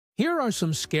Here are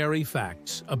some scary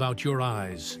facts about your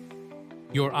eyes.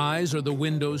 Your eyes are the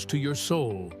windows to your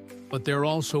soul, but they're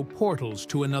also portals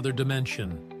to another dimension.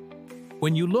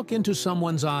 When you look into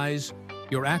someone's eyes,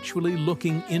 you're actually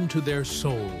looking into their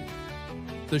soul.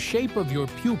 The shape of your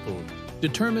pupil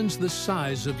determines the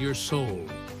size of your soul.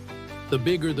 The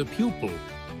bigger the pupil,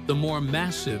 the more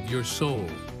massive your soul.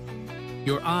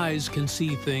 Your eyes can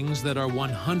see things that are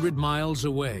 100 miles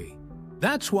away.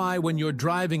 That's why when you're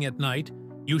driving at night,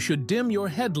 you should dim your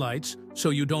headlights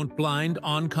so you don't blind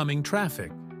oncoming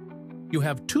traffic. You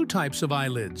have two types of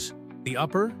eyelids, the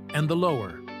upper and the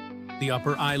lower. The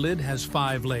upper eyelid has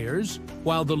 5 layers,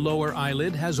 while the lower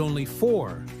eyelid has only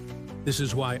 4. This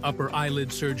is why upper eyelid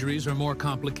surgeries are more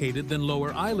complicated than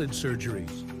lower eyelid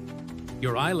surgeries.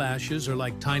 Your eyelashes are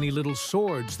like tiny little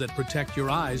swords that protect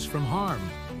your eyes from harm.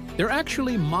 They're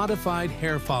actually modified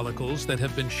hair follicles that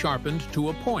have been sharpened to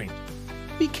a point.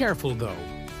 Be careful though,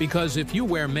 because if you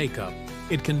wear makeup,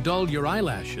 it can dull your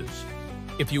eyelashes.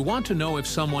 If you want to know if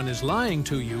someone is lying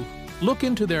to you, look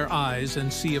into their eyes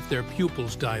and see if their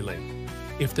pupils dilate.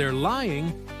 If they're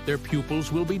lying, their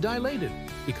pupils will be dilated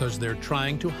because they're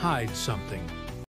trying to hide something.